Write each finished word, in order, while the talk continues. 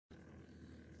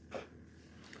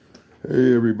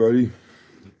Hey everybody,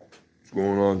 what's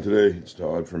going on today? It's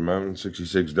Todd from Mountain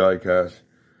 66 Diecast.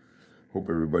 Hope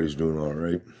everybody's doing all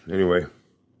right. Anyway,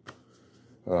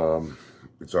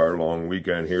 it's our long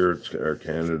weekend here. It's our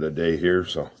Canada Day here.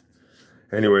 So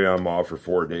anyway, I'm off for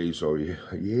 4 days. So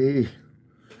yay!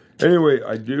 Anyway,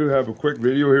 I do have a quick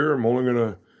video here. I'm only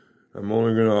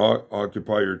gonna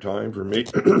occupy your time for me.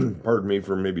 Pardon me,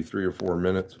 for maybe 3 or 4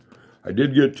 minutes. I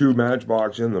did get 2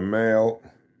 Matchbox in the mail.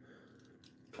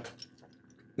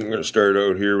 I'm going to start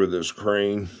out here with this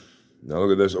crane. Now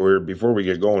look at this over here. Before we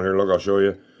get going here, look, I'll show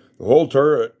you. The whole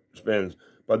turret spins,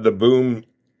 but the boom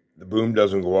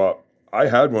doesn't go up. I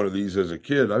had one of these as a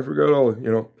kid. I forgot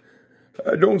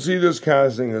I don't see this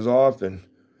casting as often.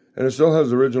 And it still has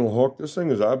the original hook. This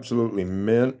thing is absolutely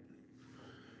mint.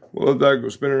 We'll let that go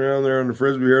spinning around there on the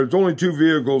Frisbee here. It's only 2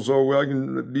 vehicles, so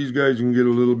these guys can get a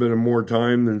little bit of more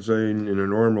time than, say, in a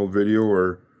normal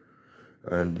video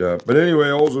but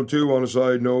anyway, also too, on a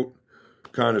side note,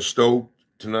 kind of stoked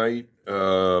tonight.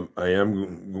 My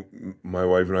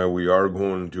wife and I, we are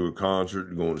going to a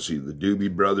concert, going to see the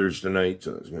Doobie Brothers tonight,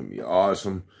 so it's going to be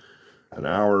awesome.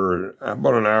 About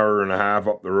an hour and a half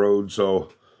up the road,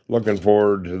 so looking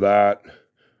forward to that.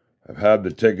 I've had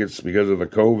the tickets because of the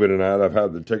COVID and that. I've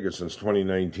had the tickets since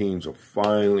 2019, so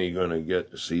finally going to get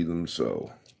to see them,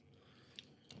 so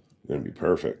it's going to be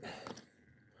perfect.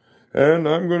 And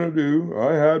I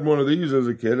had one of these as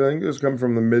a kid. I think this comes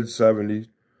from the mid-70s,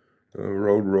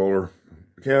 Road Roller.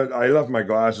 I left my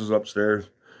glasses upstairs,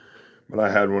 but I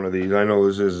had one of these. I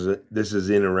know this is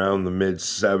in around the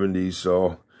mid-70s,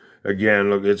 so again,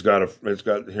 look, it's got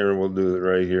here, we'll do it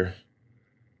right here.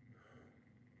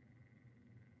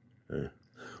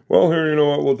 Well, here, you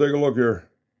know what, we'll take a look here.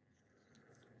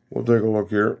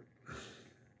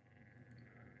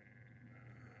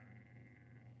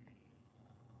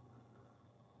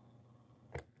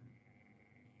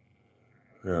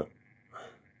 Yeah.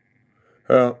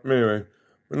 Anyway,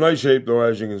 a nice shape though,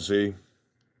 as you can see.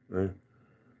 Right?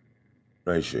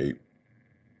 Nice shape.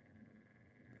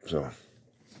 So,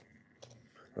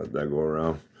 let that go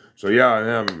around. So yeah, I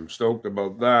am stoked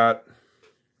about that.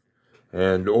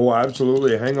 And, oh,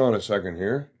 absolutely, hang on a second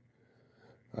here.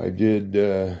 I did,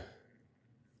 oh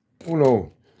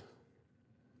no.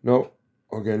 No,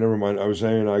 okay, never mind. I was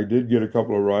saying I did get a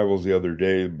couple of rivals the other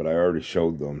day, but I already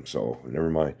showed them, so never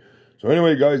mind. So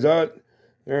anyway, guys, like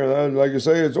I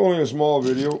say, it's only a small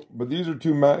video, but these are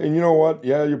 2 and you know what?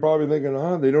 Yeah, you're probably thinking,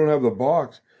 they don't have the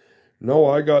box. No,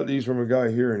 I got these from a guy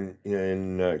here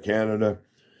in Canada.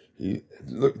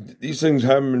 Look, these things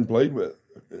haven't been played with.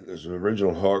 This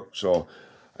original hook, so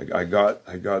I got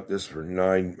this for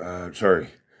 9. I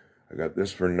got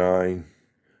this for 9.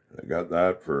 I got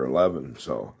that for 11,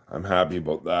 so I'm happy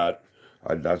about that.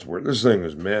 That's where this thing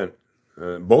is mint.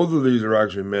 Both of these are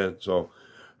actually mint, so.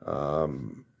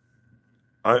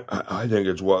 I think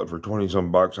it's what, for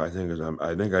 20-some bucks. I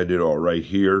think I did all right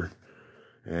here,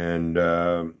 and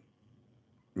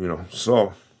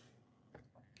so.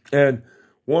 And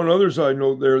one other side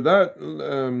note there, that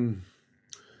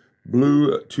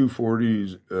blue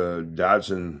 240s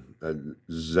Datsun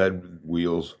Z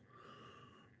wheels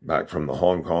back from the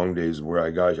Hong Kong days, where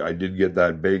I did get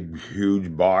that big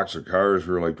huge box of cars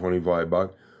for like 25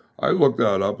 bucks. I looked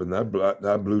that up, and that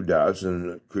blue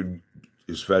Datsun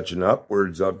is fetching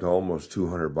upwards up to almost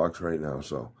 200 bucks right now.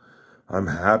 So I'm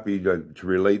happy to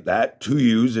relate that to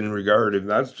you in regard. And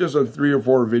that's just 3 or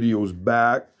 4 videos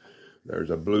back.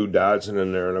 There's a blue Datsun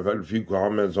in there, and I've had a few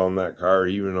comments on that car,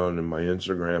 even on my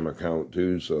Instagram account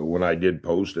too. So when I did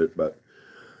post it, but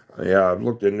yeah, I've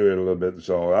looked into it a little bit.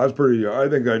 So that's pretty. I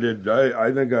think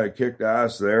I kicked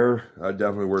ass there. I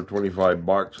definitely worth 25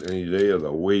 bucks any day of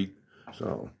the week.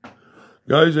 So,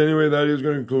 guys, anyway, that is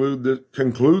going to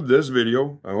conclude this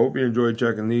video. I hope you enjoyed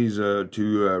checking these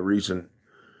 2 recent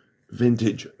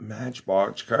vintage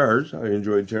Matchbox cars. I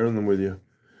enjoyed sharing them with you.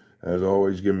 As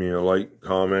always, give me a like,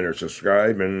 comment, or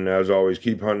subscribe. And as always,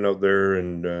 keep hunting out there,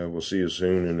 and we'll see you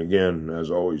soon. And again, as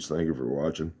always, thank you for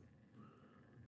watching.